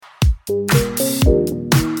Good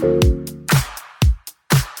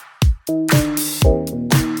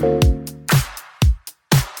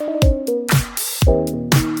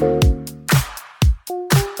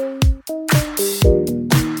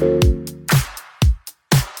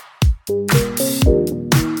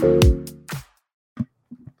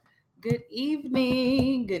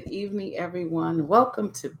evening, everyone.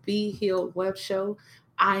 Welcome to Be Healed Web Show.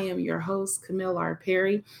 I am your host, Camille R.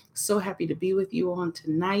 Perry. So happy to be with you on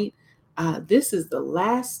tonight. This is the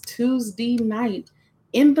last Tuesday night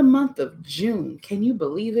in the month of June. Can you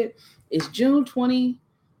believe it? It's June 28th,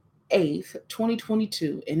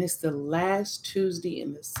 2022, and it's the last Tuesday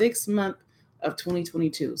in the 6th month of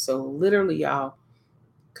 2022. So literally, y'all,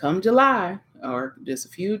 come July or just a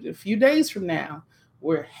few days from now,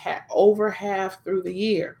 we're over half through the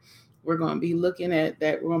year. We're going to be looking at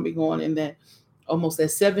that. We're going to be going in that almost that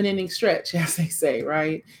 7-inning stretch, as they say,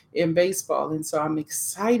 right, in baseball. And so I'm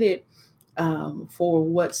excited for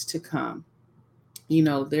what's to come. You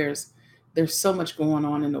know, there's so much going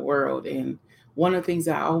on in the world, and one of the things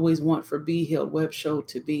I always want for Be Healed Web Show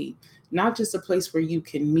to be not just a place where you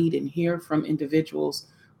can meet and hear from individuals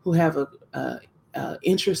who have a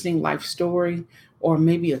interesting life story, or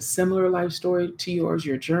maybe a similar life story to yours,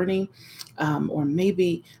 your journey, or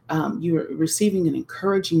maybe you're receiving an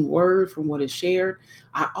encouraging word from what is shared.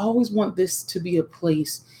 I always want this to be a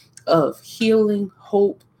place of healing,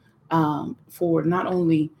 hope, for not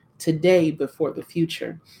only today, but for the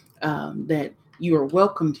future, that you are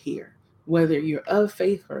welcomed here, whether you're of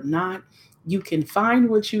faith or not. You can find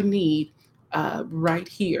what you need right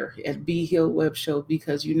here at Be Healed Web Show,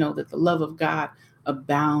 because you know that the love of God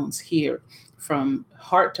abounds here, from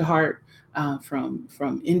heart to heart,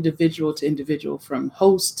 from individual to individual, from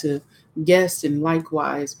host to guest, and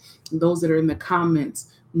likewise those that are in the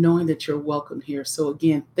comments, knowing that you're welcome here. So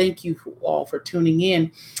again, thank you all for tuning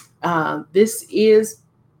in.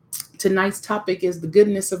 Tonight's topic is the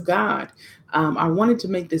goodness of God. I wanted to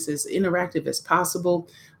make this as interactive as possible.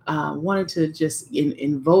 Wanted to just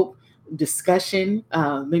invoke discussion,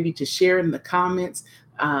 maybe to share in the comments.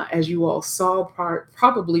 As you all saw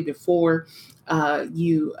probably before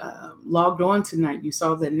you logged on tonight, you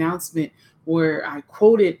saw the announcement where I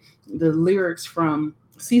quoted the lyrics from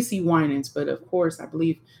CeCe Winans, but of course, I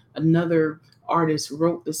believe another artist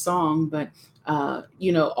wrote the song. But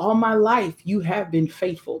all my life you have been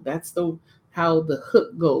faithful. That's how the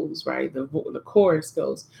hook goes, right? The chorus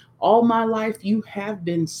goes. All my life you have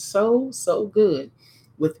been so good.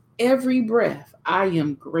 With every breath I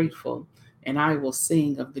am grateful, and I will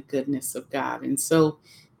sing of the goodness of God. And so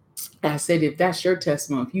I said, if that's your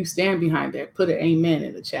testimony, if you stand behind that, put an amen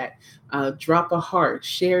in the chat, drop a heart,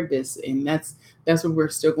 share this. And that's what we're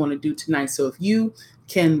still going to do tonight. So if you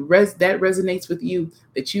can that resonates with you,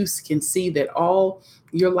 that you can see that all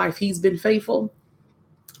your life he's been faithful,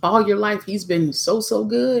 all your life he's been so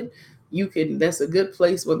good, that's a good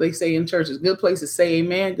place. What they say in church is a good place to say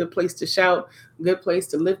amen, good place to shout, good place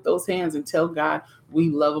to lift those hands and tell God we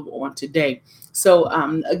love him on today. So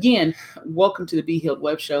again, welcome to the Be Healed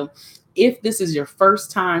Web Show. If this is your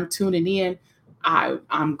first time tuning in,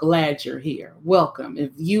 I'm glad you're here. Welcome.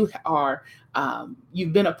 If you are,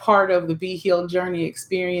 you've been a part of the Be Healed Journey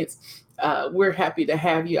experience, we're happy to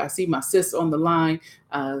have you. I see my sis on the line,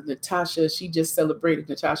 Natasha.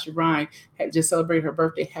 Natasha Ryan had just celebrated her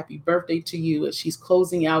birthday. Happy birthday to you. As she's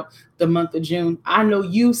closing out the month of June. I know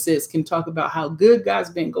you, sis, can talk about how good God's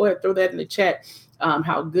been. Go ahead, throw that in the chat,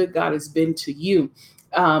 how good God has been to you.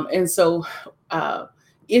 And so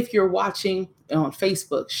if you're watching on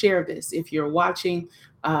Facebook, share this. If you're watching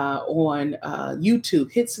on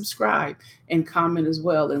YouTube, hit subscribe and comment as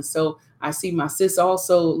well. And so I see my sis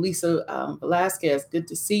also, Lisa Velasquez. Good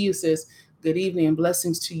to see you, sis. Good evening and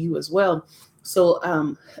blessings to you as well.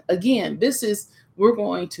 So again, we're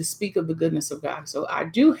going to speak of the goodness of God. So I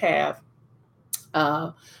do have,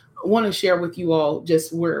 want to share with you all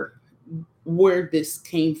just where this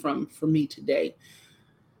came from for me today.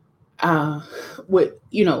 Got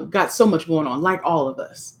so much going on, like all of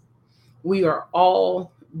us. We are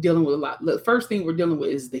all dealing with a lot. The first thing we're dealing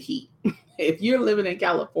with is the heat. If you're living in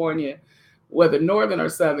California, whether northern or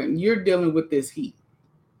southern, you're dealing with this heat.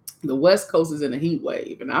 The West Coast is in a heat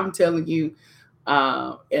wave. And I'm telling you,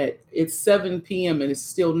 it's 7 p.m. and it's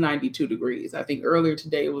still 92 degrees. I think earlier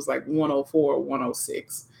today it was like 104 or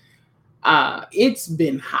 106. It's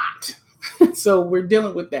been hot. So we're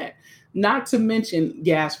dealing with that. Not to mention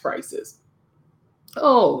gas prices.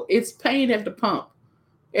 Oh, it's pain at the pump.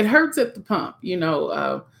 It hurts at the pump.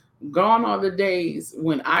 Gone are the days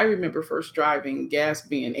when I remember first driving, gas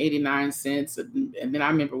being 89 cents. And then I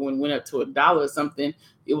remember when it went up to $1 or something,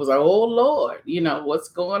 it was like, oh Lord, what's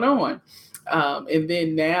going on? And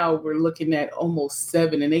then now we're looking at almost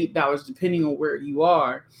 $7 and $8, depending on where you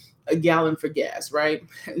are, a gallon for gas, right?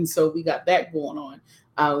 And so we got that going on.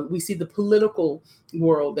 We see the political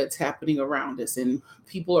world that's happening around us, and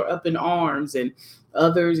people are up in arms, and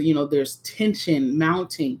others, there's tension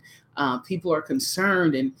mounting. People are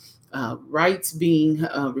concerned, and rights being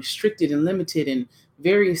restricted and limited, and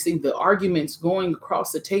various things, the arguments going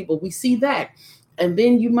across the table. We see that. And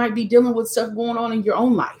then you might be dealing with stuff going on in your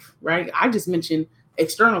own life, right? I just mentioned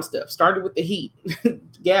external stuff, started with the heat,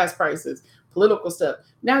 gas prices, political stuff.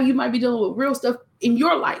 Now you might be dealing with real stuff in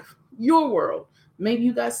your life, your world. Maybe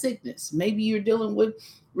you got sickness. Maybe you're dealing with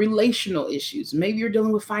relational issues. Maybe you're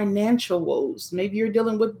dealing with financial woes. Maybe you're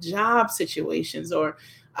dealing with job situations, or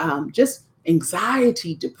just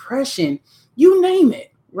anxiety, depression, you name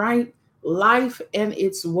it, right? Life and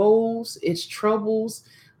its woes, its troubles.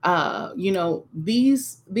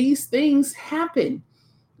 These things happen.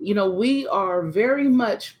 We are very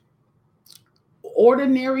much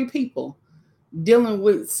ordinary people dealing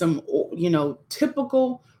with some,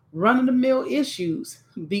 typical run of the mill issues,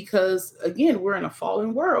 because again, we're in a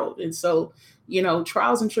fallen world. And so,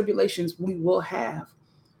 trials and tribulations we will have,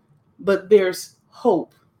 but there's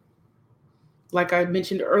hope. Like I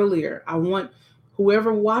mentioned earlier, I want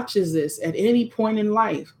whoever watches this at any point in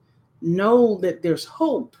life, know that there's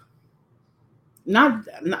hope.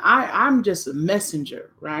 I'm just a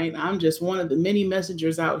messenger, right? I'm just one of the many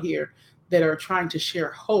messengers out here that are trying to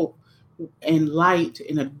share hope and light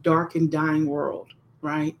in a dark and dying world,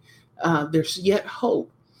 right? There's yet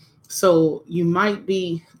hope. So you might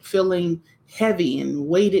be feeling heavy and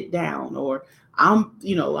weighted down, or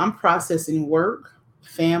I'm processing work,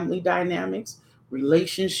 family dynamics,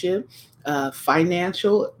 relationship,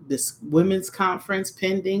 financial, this women's conference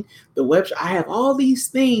pending, the website. I have all these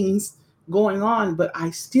things going on, but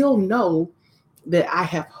I still know that I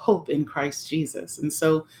have hope in Christ Jesus. And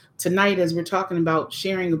so tonight, as we're talking about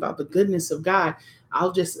sharing about the goodness of God,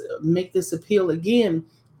 I'll just make this appeal again.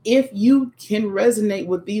 If you can resonate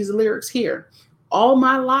with these lyrics here, all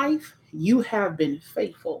my life, you have been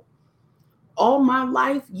faithful. All my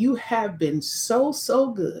life, you have been so, so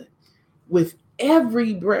good. With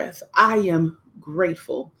every breath, I am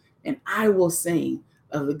grateful, and I will sing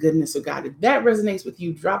of the goodness of God. If that resonates with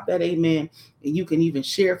you, drop that amen. And you can even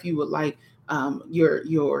share, if you would like,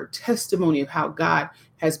 your testimony of how God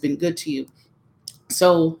has been good to you.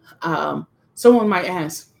 So someone might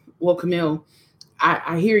ask, well, Camille,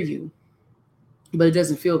 I hear you, but it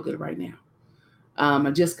doesn't feel good right now.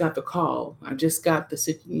 I just got the call. I just got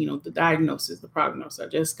the diagnosis, the prognosis. I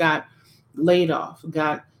just got laid off,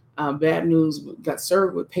 got bad news, got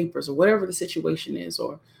served with papers, or whatever the situation is,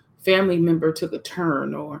 or family member took a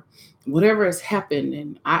turn, or whatever has happened.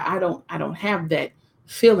 And I don't have that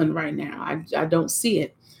feeling right now. I don't see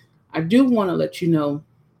it. I do want to let you know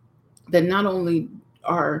that not only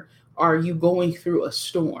are you going through a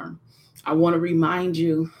storm, I want to remind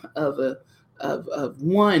you of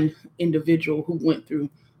one individual who went through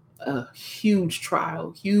a huge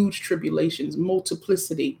trial, huge tribulations,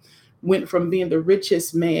 multiplicity, went from being the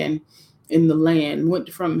richest man in the land,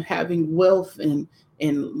 went from having wealth and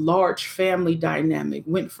large family dynamic,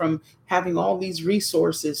 went from having all these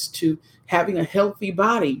resources to having a healthy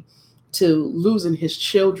body, to losing his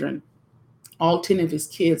children, all 10 of his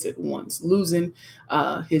kids at once, losing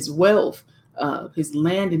his wealth, his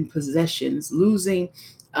land and possessions, losing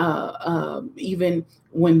even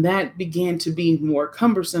when that began to be more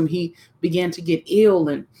cumbersome, he began to get ill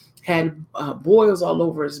and had boils all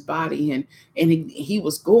over his body, and he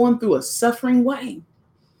was going through a suffering way,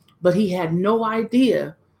 but he had no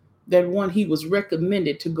idea that he was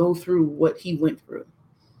recommended to go through what he went through.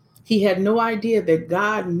 He had no idea that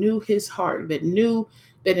God knew his heart, that knew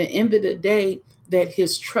that at the end of the day, that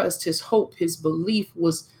his trust, his hope, his belief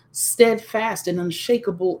was steadfast and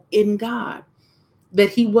unshakable in God, that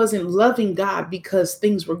he wasn't loving God because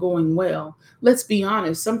things were going well. Let's be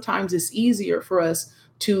honest. Sometimes it's easier for us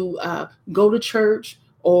to go to church,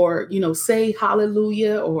 or say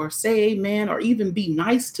hallelujah, or say amen, or even be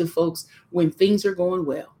nice to folks when things are going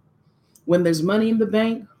well. When there's money in the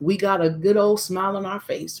bank, we got a good old smile on our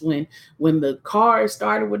face. When the car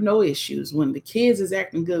started with no issues, when the kids is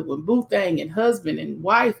acting good, when boo thang and husband and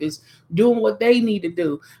wife is doing what they need to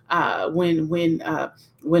do,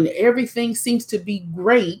 when everything seems to be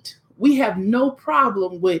great, we have no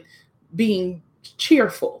problem with being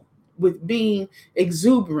cheerful, with being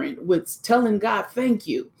exuberant, with telling God thank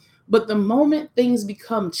you. But the moment things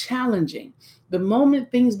become challenging, the moment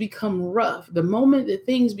things become rough, the moment that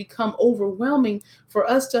things become overwhelming for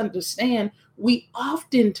us to understand, we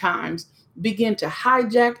oftentimes begin to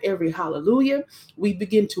hijack every hallelujah. We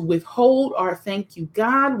begin to withhold our thank you,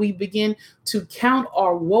 God. We begin to count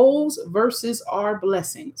our woes versus our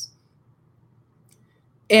blessings.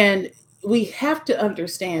 And we have to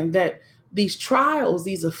understand that these trials,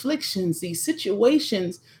 these afflictions, these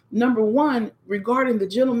situations, number one, regarding the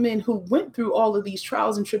gentleman who went through all of these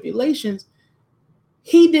trials and tribulations,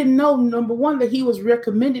 he didn't know, number one, that he was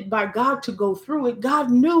recommended by God to go through it. God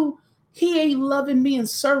knew he ain't loving me and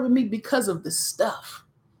serving me because of the stuff.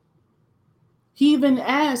 He even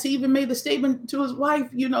asked, he even made the statement to his wife,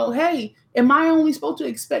 hey, am I only supposed to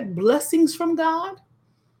expect blessings from God?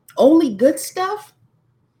 Only good stuff?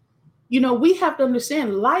 We have to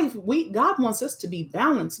understand life. God wants us to be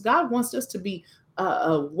balanced. God wants us to be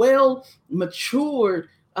well matured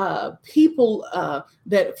people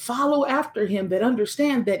that follow after Him, that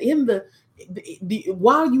understand that in the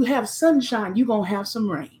while you have sunshine, you're gonna have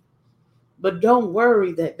some rain. But don't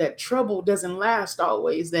worry that trouble doesn't last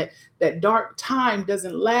always, that dark time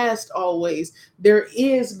doesn't last always. There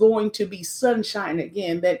is going to be sunshine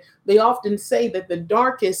again. That they often say that the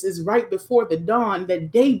darkest is right before the dawn,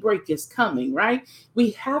 that daybreak is coming, right? We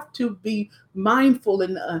have to be mindful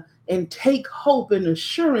and take hope and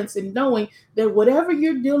assurance in knowing that whatever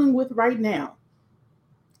you're dealing with right now,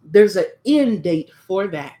 there's an end date for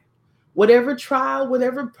that. Whatever trial,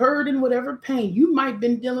 whatever burden, whatever pain, you might have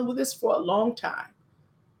been dealing with this for a long time,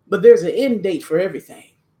 but there's an end date for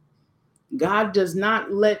everything. God does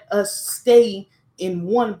not let us stay in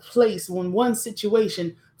one place, in one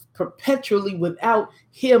situation perpetually without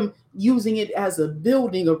Him using it as a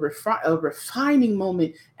building, a refining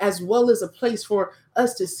moment, as well as a place for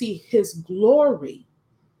us to see His glory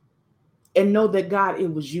and know that, God,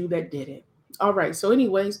 it was you that did it. All right. So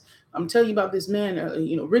anyways, I'm telling you about this man,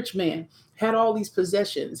 rich man, had all these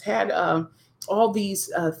possessions, had all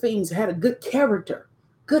these things, had a good character,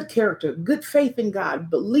 good faith in God,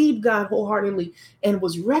 believed God wholeheartedly, and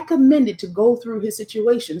was recommended to go through his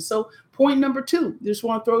situation. So point number two, just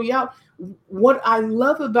want to throw you out. What I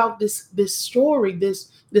love about this story,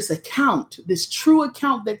 this account, this true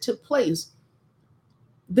account that took place,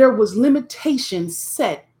 there was limitations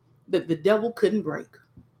set that the devil couldn't break.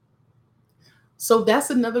 So that's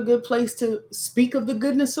another good place to speak of the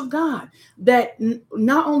goodness of God. That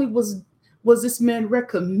not only was this man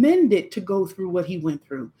recommended to go through what he went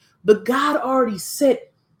through, but God already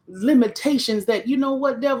set limitations that, you know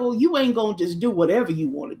what, devil, you ain't gonna just do whatever you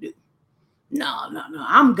want to do. No,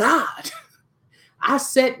 I'm God. I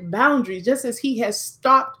set boundaries, just as He has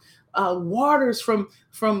stopped waters from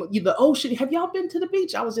the ocean. Have y'all been to the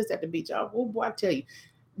beach? I was just at the beach. Oh boy, I tell you,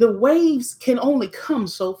 the waves can only come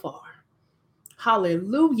so far.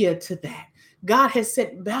 Hallelujah to that. God has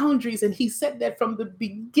set boundaries, and He set that from the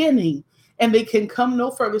beginning, and they can come no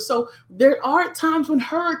further. So there are times when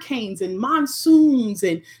hurricanes and monsoons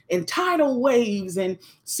and tidal waves and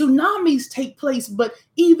tsunamis take place, but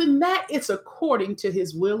even that, it's according to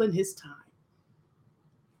His will and His time.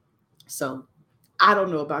 So I don't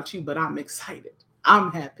know about you, but I'm excited.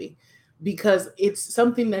 I'm happy because it's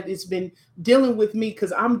something that has been dealing with me,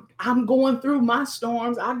 because I'm going through my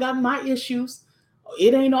storms. I got my issues.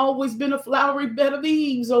 It ain't always been a flowery bed of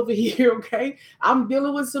ease over here, okay? I'm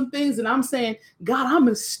dealing with some things, and I'm saying, God, I'm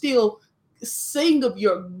going to still sing of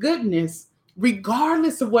your goodness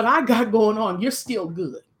regardless of what I got going on. You're still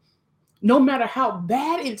good. No matter how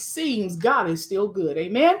bad it seems, God is still good.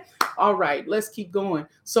 Amen? All right, let's keep going.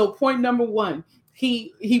 So point number one,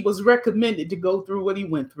 he was recommended to go through what he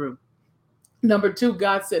went through. Number two,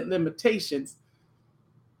 God set limitations.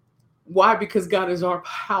 Why? Because God is all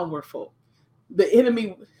powerful. The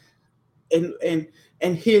enemy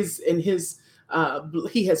and his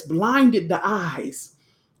he has blinded the eyes.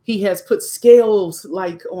 He has put scales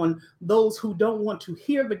like on those who don't want to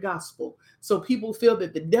hear the gospel. So people feel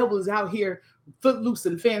that the devil is out here footloose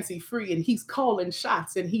and fancy free, and he's calling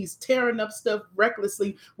shots, and he's tearing up stuff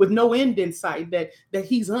recklessly with no end in sight, that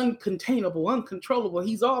he's uncontainable, uncontrollable,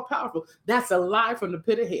 he's all powerful. That's a lie from the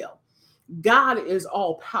pit of hell. God is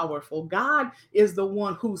all powerful. God is the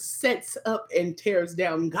one who sets up and tears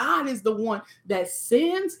down. God is the one that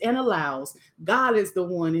sends and allows. God is the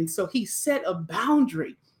one. And so He set a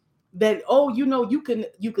boundary that,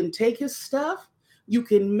 you can take his stuff, you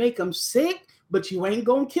can make him sick, but you ain't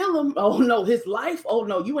gonna kill him. Oh no, his life. Oh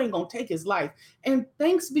no, you ain't gonna take his life. And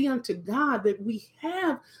thanks be unto God that we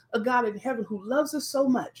have a God in heaven who loves us so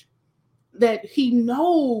much that He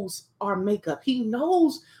knows our makeup. He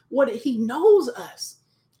knows He knows us.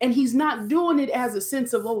 And he's not doing it as a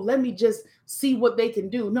sense of, oh, let me just see what they can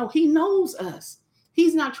do. No, he knows us.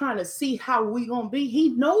 He's not trying to see how we gonna be. He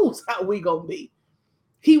knows how we gonna be.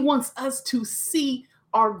 He wants us to see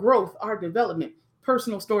our growth, our development.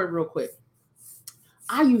 Personal story real quick.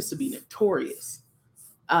 I used to be notorious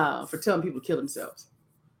for telling people to kill themselves.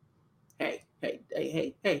 Hey,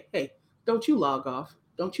 don't you log off.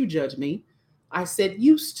 Don't you judge me. I said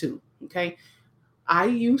used to, okay? I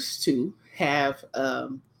used to have a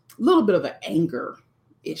little bit of an anger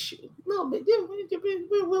issue. A little bit, used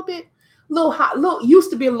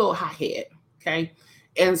to be a little hot head, okay?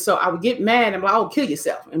 And so I would get mad and like, oh, kill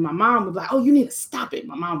yourself. And my mom would be like, oh, you need to stop it.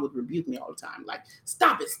 My mom would rebuke me all the time. Like,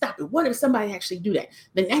 stop it. What if somebody actually do that?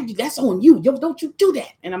 Then that's on you. Yo, don't you do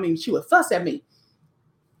that. And I mean, she would fuss at me.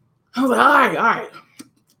 I was like, all right.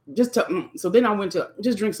 So then I went to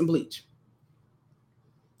just drink some bleach.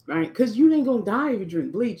 Right? Because you ain't going to die if you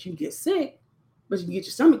drink bleach. You get sick, but you can get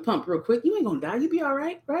your stomach pumped real quick. You ain't going to die. You'll be all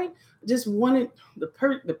right, right? Just wanted the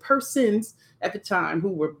persons at the time who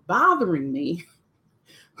were bothering me,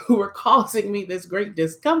 who were causing me this great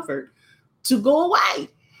discomfort, to go away.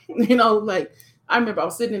 Like I remember I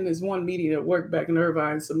was sitting in this one meeting at work back in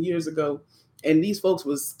Irvine some years ago, and these folks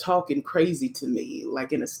was talking crazy to me,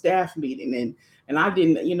 like in a staff meeting. And I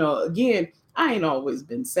didn't, again, I ain't always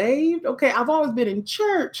been saved. Okay, I've always been in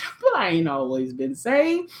church, but I ain't always been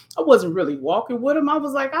saved. I wasn't really walking with him. I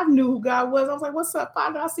was like, I knew who God was. I was like, what's up,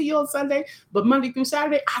 Father? I'll see you on Sunday. But Monday through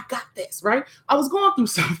Saturday, I got this, right? I was going through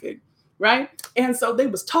something, right? And so they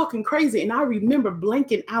was talking crazy. And I remember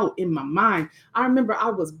blanking out in my mind. I remember I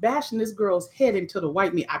was bashing this girl's head into the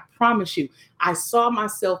white meat. I promise you, I saw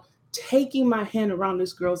myself taking my hand around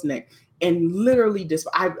this girl's neck and literally just,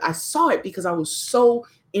 I saw it because I was so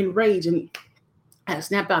enraged and I had to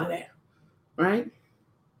snap out of that, right?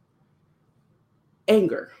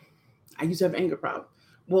 Anger. I used to have an anger problem.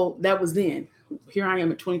 Well, that was then. Here I am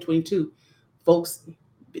in 2022. Folks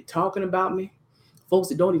be talking about me. Folks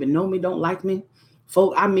that don't even know me, don't like me.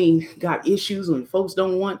 Got issues when folks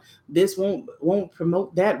don't want this, won't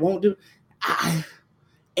promote that, won't do.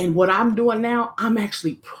 And what I'm doing now, I'm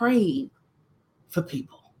actually praying for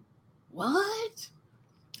people. What?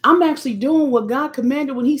 I'm actually doing what God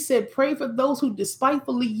commanded when he said, pray for those who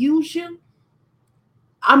despitefully use you.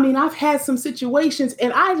 I mean, I've had some situations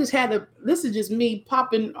and I just this is just me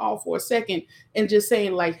popping off for a second and just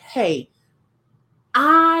saying like, hey,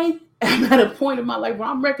 I am at a point in my life where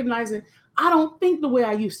I'm recognizing I don't think the way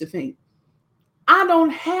I used to think. I don't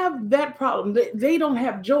have that problem. They don't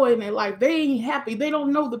have joy in their life. They ain't happy. They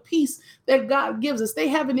don't know the peace that God gives us. They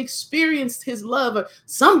haven't experienced his love or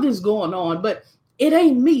something's going on, but it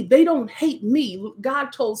ain't me. They don't hate me.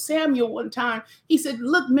 God told Samuel one time, he said,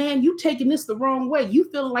 look, man, you taking this the wrong way. You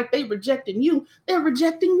feeling like they rejecting you. They're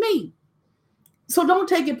rejecting me. So don't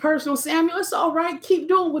take it personal, Samuel. It's all right. Keep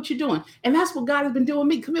doing what you're doing. And that's what God has been doing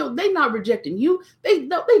me. Camille, they're not rejecting you. They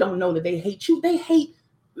don't know that they hate you. They hate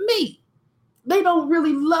me. They don't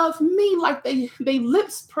really love me like they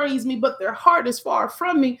lips praise me, but their heart is far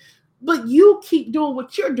from me. But you keep doing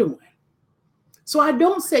what you're doing. So I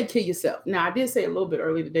don't say kill yourself. Now I did say a little bit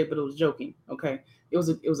earlier today, but it was joking. Okay.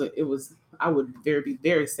 I would be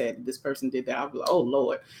very sad if this person did that. I'd be like, oh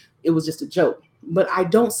Lord, it was just a joke. But I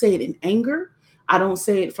don't say it in anger. I don't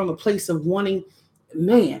say it from a place of wanting,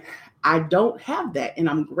 man, I don't have that. And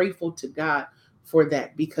I'm grateful to God for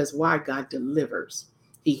that because why? God delivers.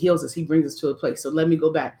 He heals us. He brings us to a place. So let me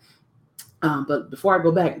go back. But before I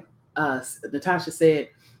go back, Natasha said,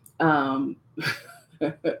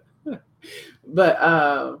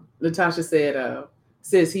 Natasha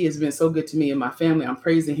says he has been so good to me and my family. I'm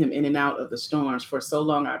praising him in and out of the storms. For so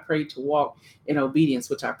long, I prayed to walk in obedience,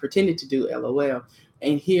 which I pretended to do, LOL.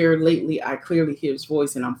 And here lately, I clearly hear his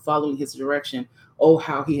voice and I'm following his direction. Oh,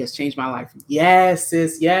 how he has changed my life. Yes,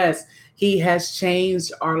 sis, yes. He has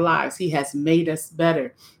changed our lives. He has made us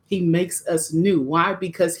better. He makes us new. Why?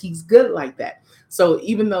 Because he's good like that. So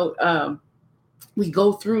even though we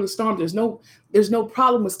go through the storm, there's no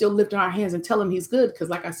problem with still lifting our hands and telling him he's good. Because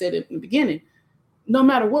like I said in the beginning, no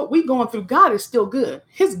matter what we're going through, God is still good.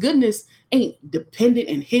 His goodness ain't dependent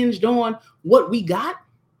and hinged on what we got.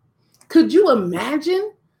 Could you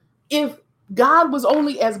imagine if God was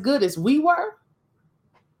only as good as we were?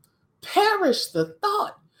 Perish the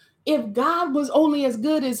thought. If God was only as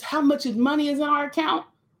good as how much his money is in our account,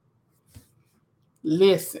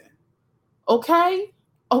 listen, okay,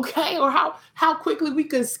 or how quickly we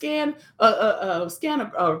could scan or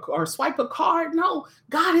swipe a card. No,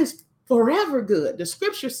 God is forever good. The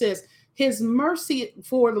scripture says his mercy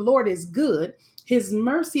for the Lord is good. His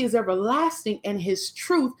mercy is everlasting and his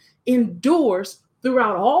truth endures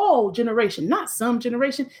throughout all generation, not some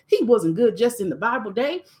generation. He wasn't good just in the Bible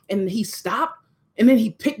day and he stopped and then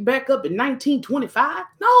he picked back up in 1925.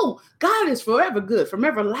 No, God is forever good, from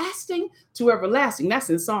everlasting to everlasting. That's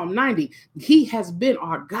in Psalm 90. He has been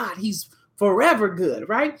our God. He's forever good,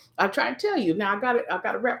 right? I try to tell you. Now I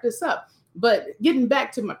gotta wrap this up. But getting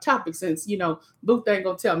back to my topic, since Booth ain't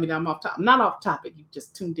gonna tell me that I'm off topic. I'm not off topic. You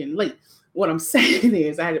just tuned in late. What I'm saying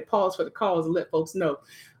is, I had to pause for the calls and let folks know.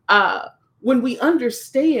 When we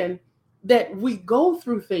understand that we go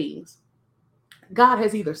through things, God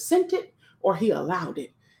has either sent it or he allowed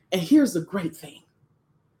it. And here's the great thing.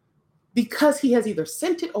 Because he has either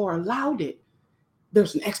sent it or allowed it,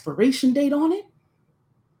 there's an expiration date on it,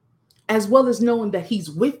 as well as knowing that he's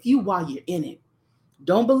with you while you're in it.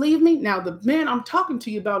 Don't believe me? Now, the man I'm talking to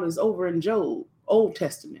you about is over in Job, Old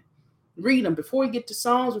Testament. Read them. Before you get to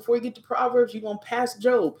Psalms, before you get to Proverbs, you're going to pass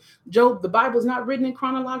Job. Job, the Bible is not written in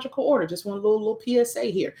chronological order. Just one little PSA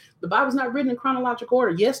here. The Bible's not written in chronological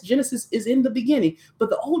order. Yes, Genesis is in the beginning, but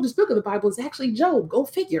the oldest book of the Bible is actually Job. Go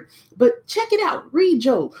figure. But check it out. Read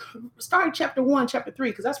Job. Start at chapter 1, chapter 3,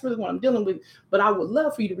 because that's really what I'm dealing with. But I would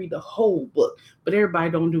love for you to read the whole book. But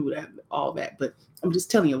everybody don't do that, all that. But I'm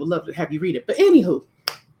just telling you, I would love to have you read it. But anywho,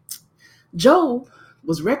 Job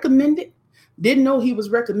was recommended. Didn't know he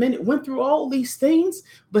was recommended, went through all these things,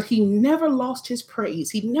 but he never lost his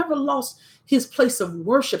praise. He never lost his place of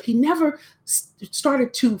worship. He never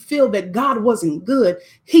started to feel that God wasn't good.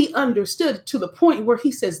 He understood to the point where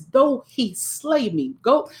he says, though he slay me,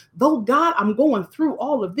 though God, I'm going through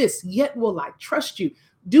all of this, yet will I trust you.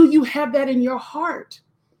 Do you have that in your heart?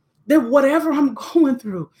 That whatever I'm going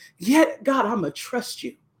through, yet God, I'm going to trust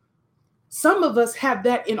you. Some of us have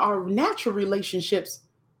that in our natural relationships,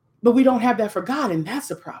 but we don't have that for God, and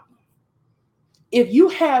that's a problem. If you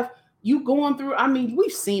going through,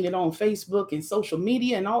 we've seen it on Facebook and social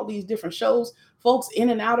media and all these different shows, folks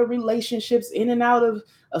in and out of relationships, in and out of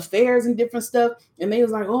affairs and different stuff, and they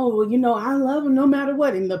was like, oh, well, I love him no matter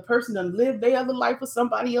what, and the person done lived their other life with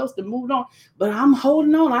somebody else that moved on, but I'm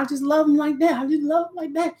holding on. I just love him like that. I just love him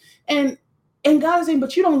like that. And God's saying,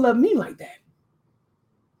 but you don't love me like that.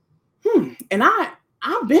 And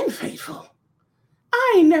I've been faithful.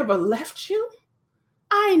 I ain't never left you.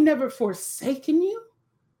 I ain't never forsaken you.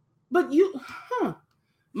 But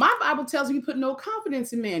my Bible tells me put no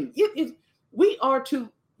confidence in man. If we are to,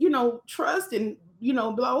 trust and, be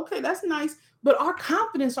like, okay, that's nice. But our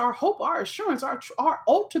confidence, our hope, our assurance, our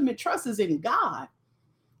ultimate trust is in God.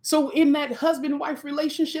 So in that husband-wife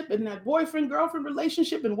relationship, in that boyfriend-girlfriend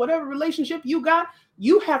relationship, and whatever relationship you got,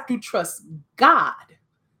 you have to trust God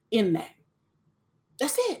in that.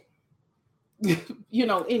 That's it.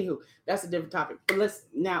 Anywho, that's a different topic. But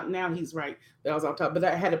now he's right. That was on top. But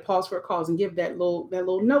I had to pause for a cause and give that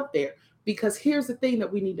little note there, because here's the thing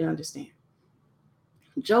that we need to understand.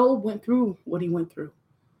 Job went through what he went through.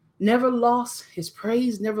 Never lost his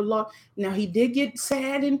praise, never lost. Now he did get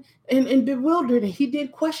sad and bewildered, and he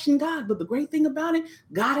did question God. But the great thing about it,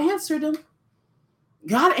 God answered him.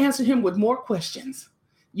 God answered him with more questions.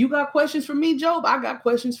 You got questions for me, Job? I got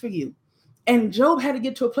questions for you. And Job had to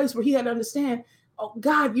get to a place where he had to understand, oh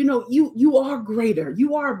God, you are greater.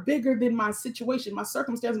 You are bigger than my situation, my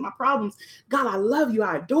circumstances, my problems. God, I love you.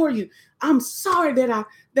 I adore you. I'm sorry that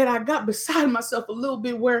I got beside myself a little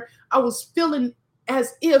bit, where I was feeling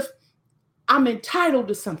as if I'm entitled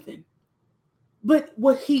to something. But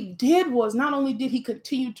what he did was, not only did he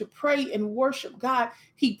continue to pray and worship God,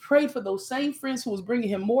 he prayed for those same friends who was bringing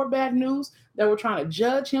him more bad news, that were trying to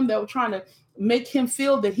judge him, that were trying to make him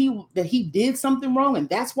feel that he did something wrong, and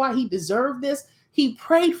that's why he deserved this. He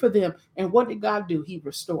prayed for them, and what did God do? He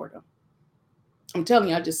restored them. I'm telling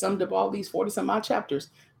you, I just summed up all these 40 some odd chapters.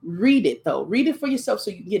 Read it though. Read it for yourself,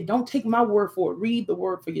 so you get. Don't take my word for it. Read the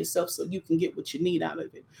word for yourself so you can get what you need out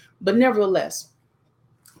of it. But nevertheless,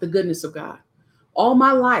 the goodness of God. All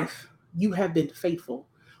my life, you have been faithful.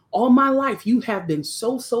 All my life, you have been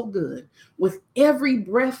so good. With every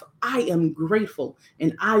breath, I am grateful,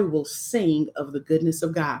 and I will sing of the goodness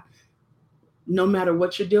of God. No matter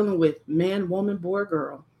what you're dealing with, man, woman, boy,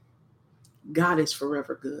 girl, God is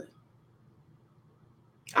forever good.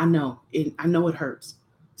 I know it hurts.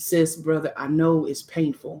 Sis, brother, I know it's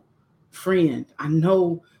painful. Friend, I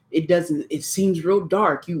know it seems real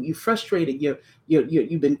dark. You frustrated.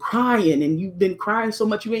 You've been crying, and you've been crying so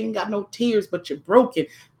much you ain't got no tears, but you're broken.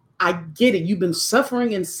 I get it. You've been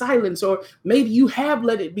suffering in silence, or maybe you have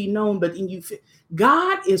let it be known, but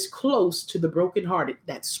God is close to the brokenhearted.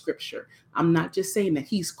 That's scripture. I'm not just saying that.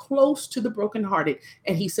 He's close to the brokenhearted,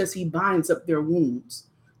 and he says he binds up their wounds.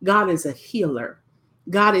 God is a healer.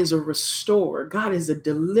 God is a restorer. God is a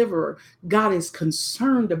deliverer. God is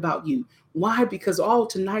concerned about you. Why? Because all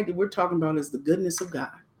tonight that we're talking about is the goodness of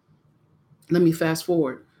God. Let me fast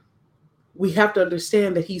forward. We have to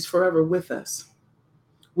understand that he's forever with us.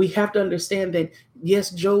 We have to understand that,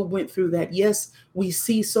 yes, Job went through that. Yes, we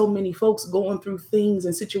see so many folks going through things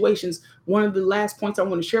and situations. One of the last points I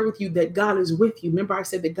want to share with you, that God is with you. Remember, I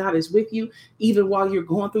said that God is with you even while you're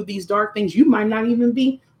going through these dark things. You might not even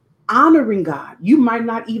be honoring God. You might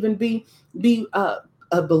not even be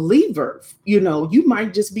a believer. You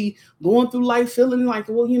might just be going through life feeling like,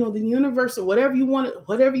 well, the universe or whatever you want,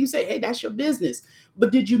 whatever you say, hey, that's your business.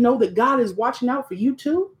 But did you know that God is watching out for you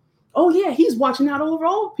too? Oh yeah, he's watching out over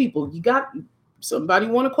all people. You got somebody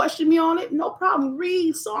want to question me on it? No problem.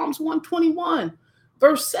 Read Psalms 121,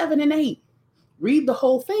 verse 7 and 8. Read the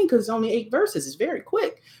whole thing because it's only 8 verses. It's very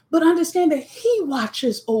quick. But understand that he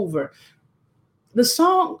watches over. The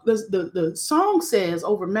song says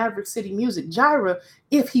over Maverick City Music, Jireh,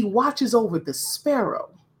 if he watches over the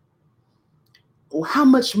sparrow, how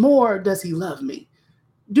much more does he love me?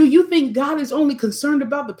 Do you think God is only concerned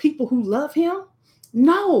about the people who love him?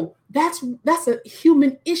 No, that's a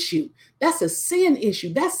human issue. That's a sin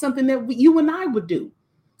issue. That's something that you and I would do.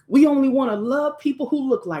 We only want to love people who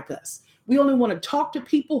look like us. We only want to talk to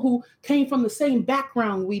people who came from the same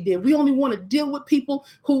background we did. We only want to deal with people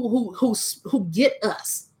who get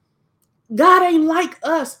us. God ain't like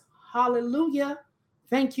us. Hallelujah.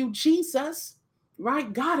 Thank you, Jesus.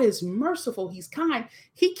 Right? God is merciful. He's kind.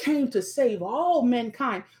 He came to save all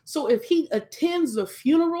mankind. So if he attends the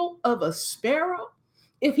funeral of a sparrow,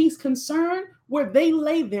 if he's concerned where they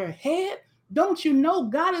lay their head, don't you know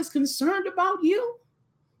God is concerned about you?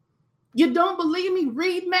 You don't believe me?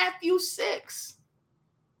 Read Matthew 6.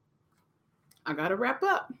 I got to wrap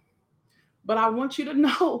up. But I want you to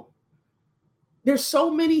know there's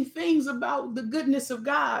so many things about the goodness of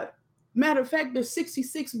God. Matter of fact, there's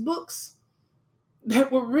 66 books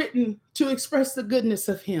that were written to express the goodness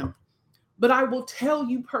of him. But I will tell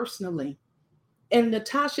you personally, and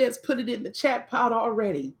Natasha has put it in the chat pod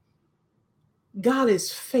already, God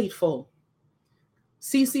is faithful.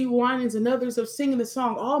 CeCe Winans and others are singing the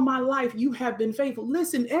song, all my life you have been faithful.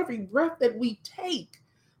 Listen, every breath that we take,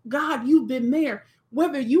 God, you've been there.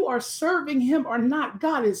 Whether you are serving him or not,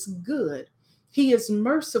 God is good. He is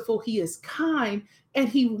merciful. He is kind. And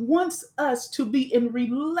he wants us to be in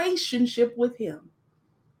relationship with him.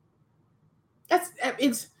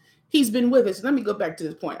 He's been with us. Let me go back to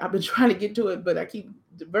this point. I've been trying to get to it, but I keep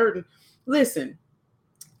diverting. Listen,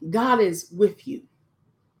 God is with you.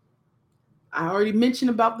 I already mentioned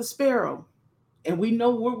about the sparrow, and we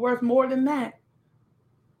know we're worth more than that.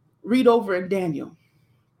 Read over in Daniel.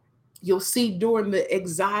 You'll see during the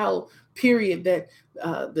exile period that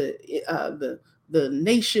the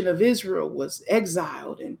nation of Israel was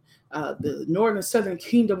exiled, and the northern and southern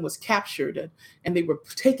kingdom was captured, and they were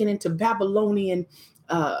taken into Babylonian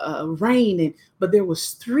reign. But there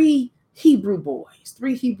was three Hebrew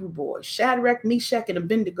boys, Shadrach, Meshach, and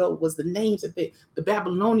Abednego was the names that the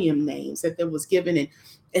Babylonian names that was given.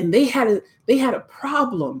 And they had a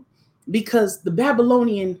problem because the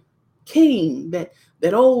Babylonian king,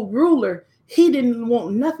 that old ruler, he didn't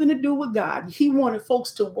want nothing to do with God. He wanted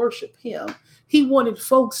folks to worship him. He wanted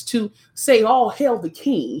folks to say, all hail the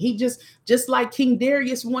king. He just like King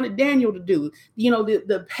Darius wanted Daniel to do.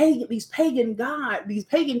 These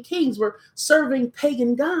pagan kings were serving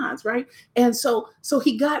pagan gods, right? And so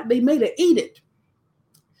they made an edict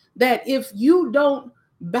that if you don't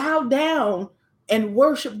bow down and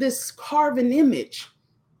worship this carven image,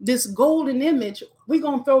 this golden image, we're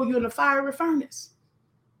going to throw you in a fiery furnace.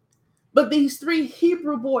 But these 3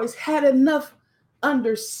 Hebrew boys had enough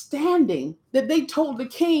understanding that they told the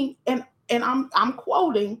king, and I'm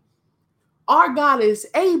quoting, our God is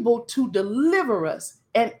able to deliver us.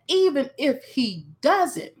 And even if he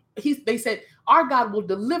doesn't, they said, our God will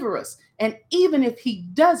deliver us. And even if he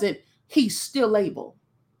doesn't, he's still able.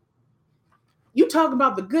 You talk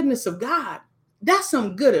about the goodness of God. That's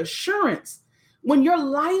some good assurance. When your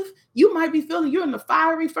life, you might be feeling you're in the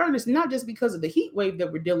fiery furnace, not just because of the heat wave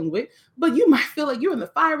that we're dealing with, but you might feel like you're in the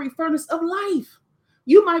fiery furnace of life.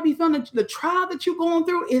 You might be feeling the trial that you're going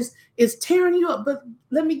through is tearing you up. But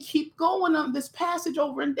let me keep going on this passage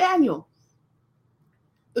over in Daniel.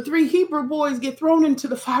 The 3 Hebrew boys get thrown into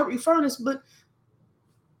the fiery furnace, but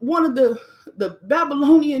one of the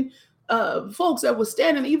Babylonian folks that was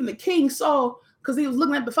standing, even the king saw, because he was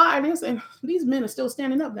looking at the fire and saying, these men are still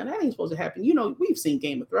standing up. Now that ain't supposed to happen. We've seen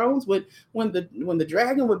Game of Thrones when the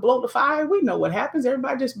dragon would blow the fire. We know what happens.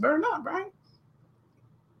 Everybody just burn up, right?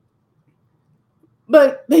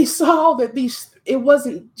 But they saw that it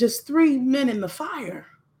wasn't just 3 men in the fire,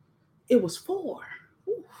 it was four.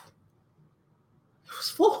 Ooh, it was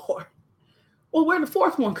four. Well, where'd the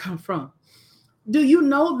fourth one come from? Do you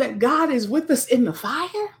know that God is with us in the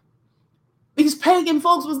fire? These pagan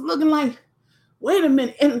folks was looking like, wait a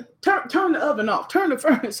minute, and turn the oven off, turn the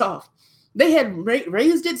furnace off. They had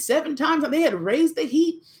raised it 7 times. They had raised the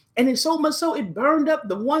heat, and it's so much so it burned up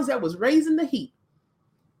the ones that was raising the heat.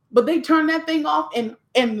 But they turned that thing off, and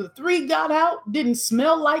the 3 got out, didn't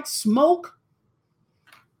smell like smoke.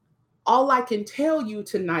 All I can tell you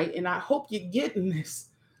tonight, and I hope you're getting this,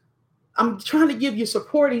 I'm trying to give you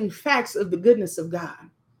supporting facts of the goodness of God.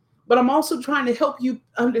 But I'm also trying to help you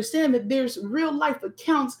understand that there's real life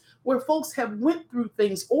accounts where folks have went through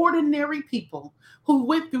things, ordinary people who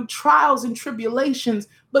went through trials and tribulations,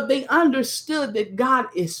 but they understood that God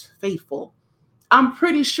is faithful. I'm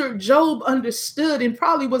pretty sure Job understood and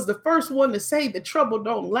probably was the first one to say that trouble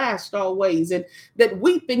don't last always, and that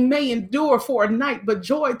weeping may endure for a night, but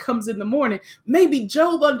joy comes in the morning. Maybe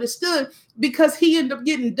Job understood because he ended up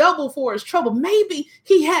getting double for his trouble. Maybe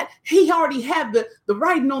he already had the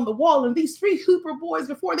writing on the wall. And these 3 Hooper boys,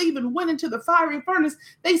 before they even went into the fiery furnace,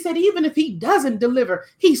 they said, even if he doesn't deliver,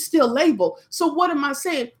 he's still able. So what am I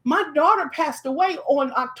saying? My daughter passed away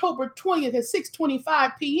on October 20th at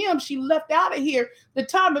 6:25 p.m. She left out of here. The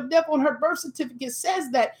time of death on her birth certificate says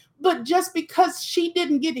that. But just because she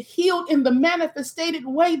didn't get healed in the manifested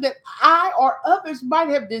way that I or others might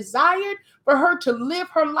have desired for her to live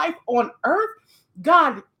her life on earth,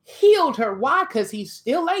 God healed her. Why? Because he's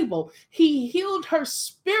still able. He healed her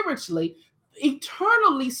spiritually,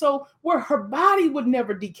 eternally, so where her body would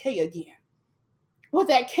never decay again. Well,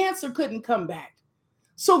 that cancer couldn't come back.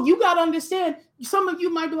 So you got to understand, some of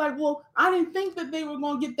you might be like, well, I didn't think that they were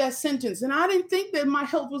going to get that sentence. And I didn't think that my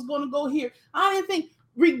health was going to go here. I didn't think,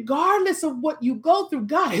 regardless of what you go through,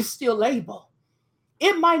 God is still able.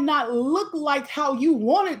 It might not look like how you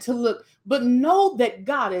want it to look, but know that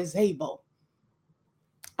God is able.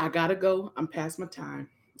 I got to go. I'm past my time.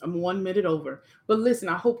 I'm 1 minute over. But listen,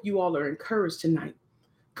 I hope you all are encouraged tonight.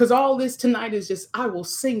 Because all this tonight is just, I will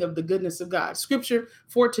sing of the goodness of God. Scripture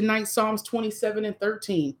for tonight, Psalms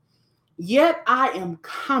 27:13. Yet I am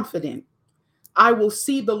confident I will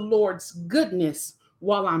see the Lord's goodness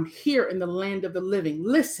while I'm here in the land of the living.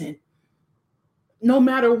 Listen, no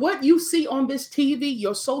matter what you see on this TV,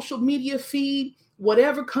 your social media feed,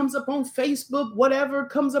 whatever comes up on Facebook, whatever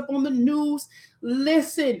comes up on the news,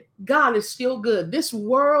 listen, God is still good. This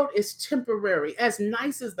world is temporary. As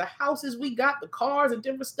nice as the houses we got, the cars and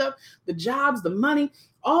different stuff, the jobs, the money,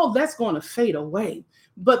 all that's going to fade away.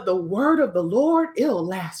 But the word of the Lord, it'll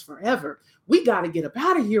last forever. We got to get up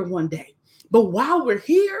out of here one day. But while we're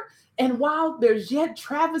here, and while there's yet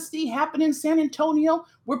travesty happening in San Antonio,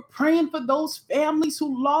 we're praying for those families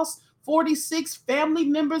who lost 46 family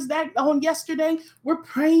members that on yesterday. We're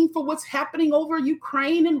praying for what's happening over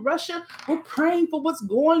Ukraine and Russia. We're praying for what's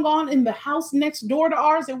going on in the house next door to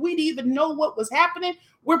ours, and we didn't even know what was happening.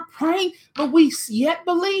 We're praying, but we yet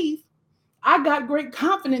believe. I got great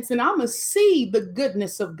confidence, and I'm going to see the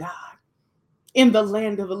goodness of God in the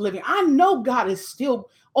land of the living. I know God is still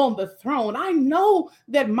on the throne. I know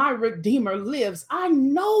that my Redeemer lives. I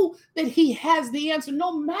know that he has the answer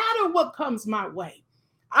no matter what comes my way.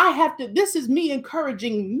 This is me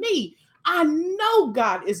encouraging me. I know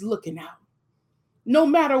God is looking out. No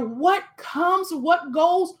matter what comes, what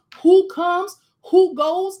goes, who comes, who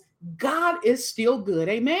goes, God is still good.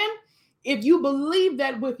 Amen. If you believe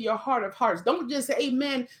that with your heart of hearts, don't just say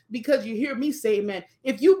amen because you hear me say amen.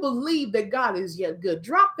 If you believe that God is yet good,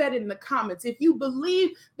 drop that in the comments. If you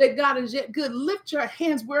believe that God is yet good, lift your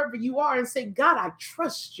hands wherever you are and say, God, I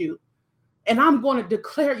trust you. And I'm going to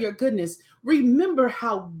declare your goodness. Remember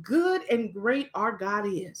how good and great our God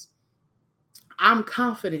is. I'm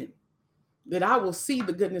confident that I will see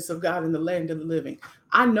the goodness of God in the land of the living.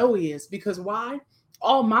 I know he is, because why?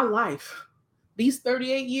 All my life, these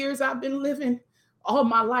 38 years I've been living, all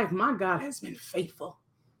my life, my God has been faithful.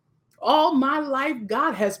 All my life,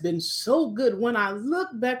 God has been so good. When I look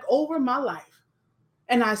back over my life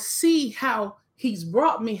and I see how he's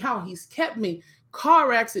brought me, how he's kept me,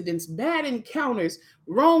 car accidents, bad encounters,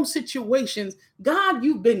 wrong situations. God,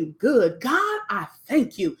 you've been good. God, I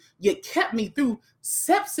thank you. You kept me through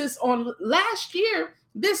sepsis on last year.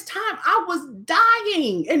 This time I was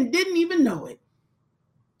dying and didn't even know it.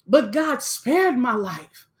 But God spared my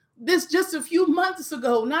life. This just a few months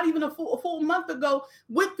ago, not even a full month ago,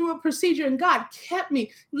 went through a procedure and God kept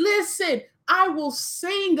me. Listen, I will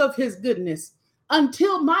sing of his goodness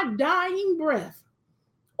until my dying breath.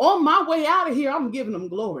 On my way out of here, I'm giving him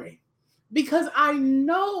glory. because I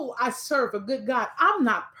know I serve a good God. I'm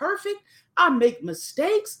not perfect. I make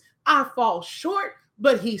mistakes. I fall short,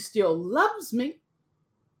 but he still loves me.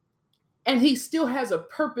 And he still has a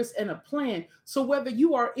purpose and a plan. So whether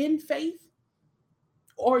you are in faith,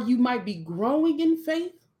 or you might be growing in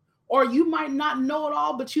faith, or you might not know it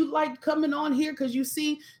all, but you like coming on here because you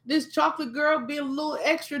see this chocolate girl being a little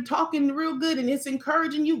extra, talking real good, and it's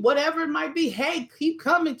encouraging you, whatever it might be. Hey, keep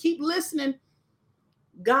coming, keep listening.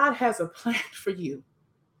 God has a plan for you.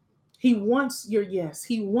 He wants your yes.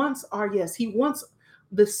 He wants our yes. He wants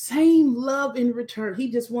the same love in return.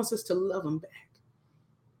 He just wants us to love him back.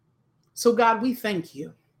 So, God, we thank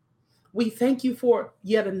you. We thank you for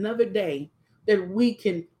yet another day that we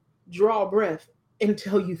can draw breath and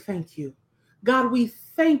tell you thank you. God, we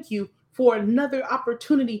thank you for another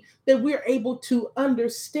opportunity that we're able to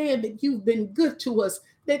understand that you've been good to us,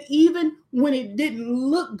 that even when it didn't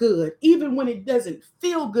look good, even when it doesn't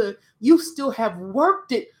feel good, you still have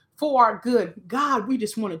worked it for our good. God, we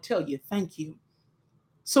just want to tell you thank you.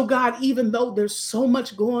 So, God, even though there's so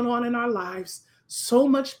much going on in our lives, so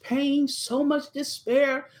much pain, so much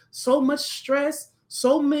despair, so much stress,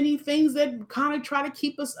 so many things that kind of try to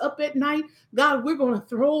keep us up at night, God, we're going to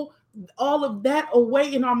throw all of that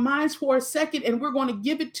away in our minds for a second, and we're going to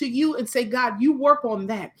give it to you and say, God, you work on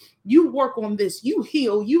that. You work on this. You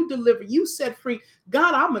heal, you deliver, you set free.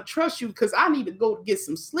 God, I'm going to trust you because I need to go get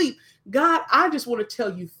some sleep. God, I just want to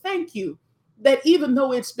tell you thank you that even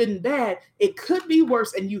though it's been bad, it could be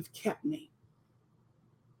worse, and you've kept me.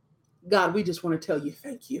 God, we just want to tell you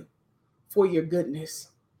thank you for your goodness,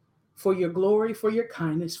 for your glory, for your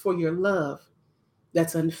kindness, for your love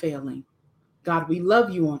that's unfailing. God, we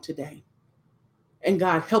love you on today. And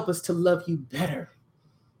God, help us to love you better.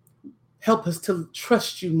 Help us to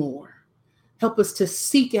trust you more. Help us to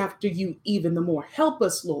seek after you even the more. Help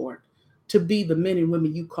us, Lord, to be the men and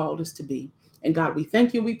women you called us to be. And God, we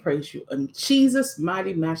thank you, we praise you. In Jesus'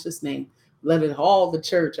 mighty, matchless name, let it all the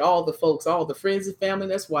church, all the folks, all the friends and family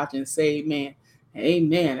that's watching say amen.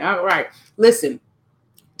 Amen. All right. Listen,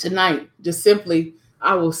 tonight, just simply,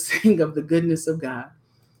 I will sing of the goodness of God.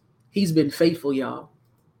 He's been faithful, y'all.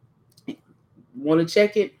 Want to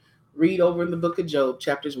check it? Read over in the book of Job,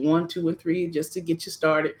 chapters 1, 2, and 3, just to get you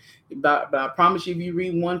started. But I promise you, if you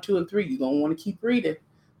read 1, 2, and 3, you're going to want to keep reading.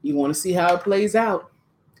 You want to see how it plays out.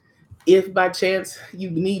 If by chance you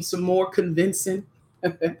need some more convincing,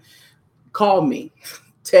 call me,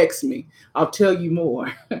 text me. I'll tell you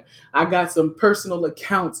more. I got some personal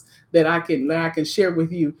accounts that I can share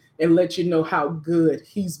with you and let you know how good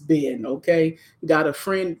he's been. Okay. Got a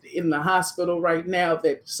friend in the hospital right now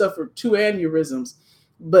that suffered 2 aneurysms,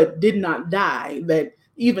 but did not die, that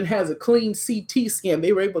even has a clean CT scan.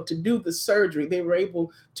 They were able to do the surgery. They were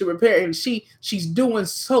able to repair. And she's doing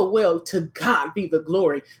so well. To God be the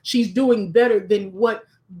glory. She's doing better than what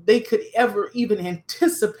they could ever even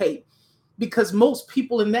anticipate, because most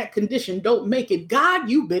people in that condition don't make it. God,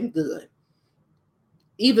 you've been good.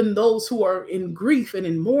 Even those who are in grief and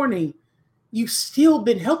in mourning, you've still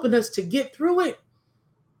been helping us to get through it.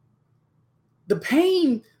 The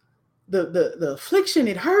pain, the affliction,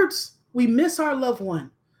 it hurts. We miss our loved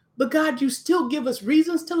one. But God, you still give us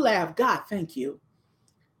reasons to laugh. God, thank you.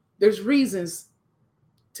 There's reasons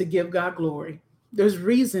to give God glory. There's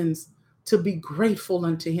reasons to be grateful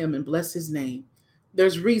unto him and bless his name.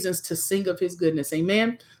 There's reasons to sing of his goodness.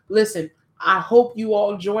 Amen. Listen, I hope you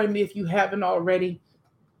all join me if you haven't already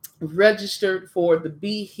registered for the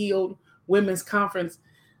Be Healed Women's Conference.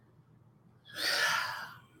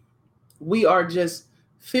 We are just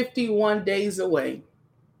 51 days away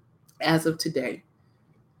as of today.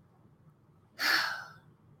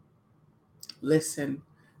 Listen,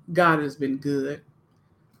 God has been good.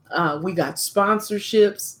 We got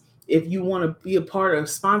sponsorships. If you want to be a part of a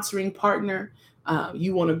sponsoring partner,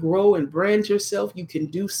 you want to grow and brand yourself, you can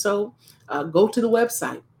do so. Go to the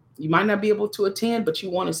website. You might not be able to attend, but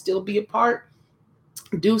you want to still be a part,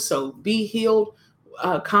 do so.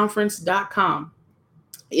 BeHealedConference.com.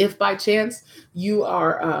 If by chance you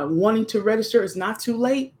are wanting to register, it's not too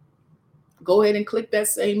late. Go ahead and click that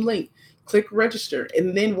same link. Click register.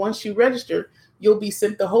 And then once you register, you'll be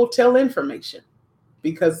sent the hotel information,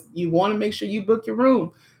 because you want to make sure you book your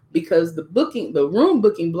room, because the room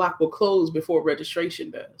booking block will close before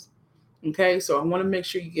registration does. Okay, so I want to make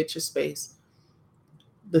sure you get your space.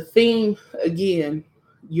 The theme, again,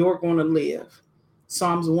 you're going to live.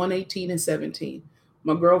 Psalms 118 and 17.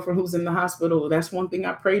 My girlfriend who's in the hospital, that's one thing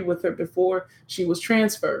I prayed with her before she was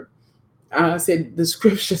transferred. I said, the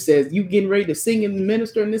scripture says, you getting ready to sing and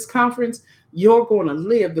minister in this conference, you're going to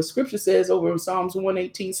live. The scripture says over in Psalms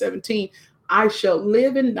 118, 17, I shall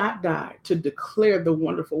live and not die to declare the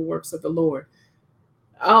wonderful works of the Lord.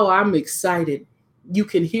 Oh, I'm excited. You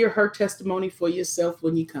can hear her testimony for yourself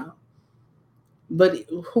when you come. But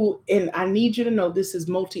and I need you to know this is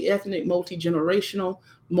multi-ethnic, multi-generational,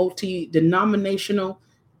 multi-denominational.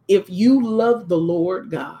 If you love the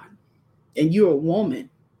Lord God and you're a woman,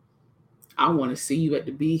 I want to see you at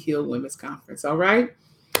the Be Healed Women's Conference. All right.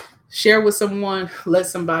 Share with someone, let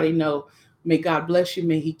somebody know. May God bless you.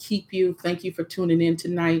 May He keep you. Thank you for tuning in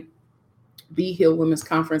tonight. Be Healed Women's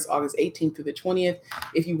Conference, August 18th through the 20th.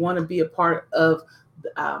 If you want to be a part of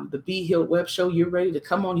the Be Healed Web Show, you're ready to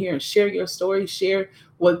come on here and share your story, share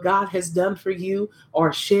what God has done for you,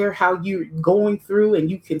 or share how you're going through and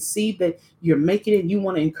you can see that you're making it and you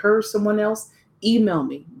want to encourage someone else, email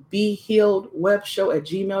me,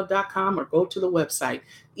 behealedwebshow@gmail.com, or go to the website.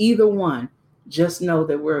 Either one, just know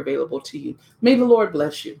that we're available to you. May the Lord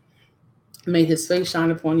bless you. May His face shine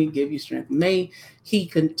upon you, give you strength. May He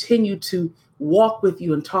continue to walk with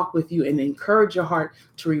you and talk with you and encourage your heart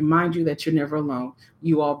to remind you that you're never alone.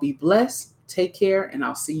 You all be blessed. Take care, and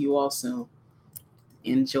I'll see you all soon.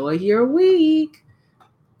 Enjoy your week.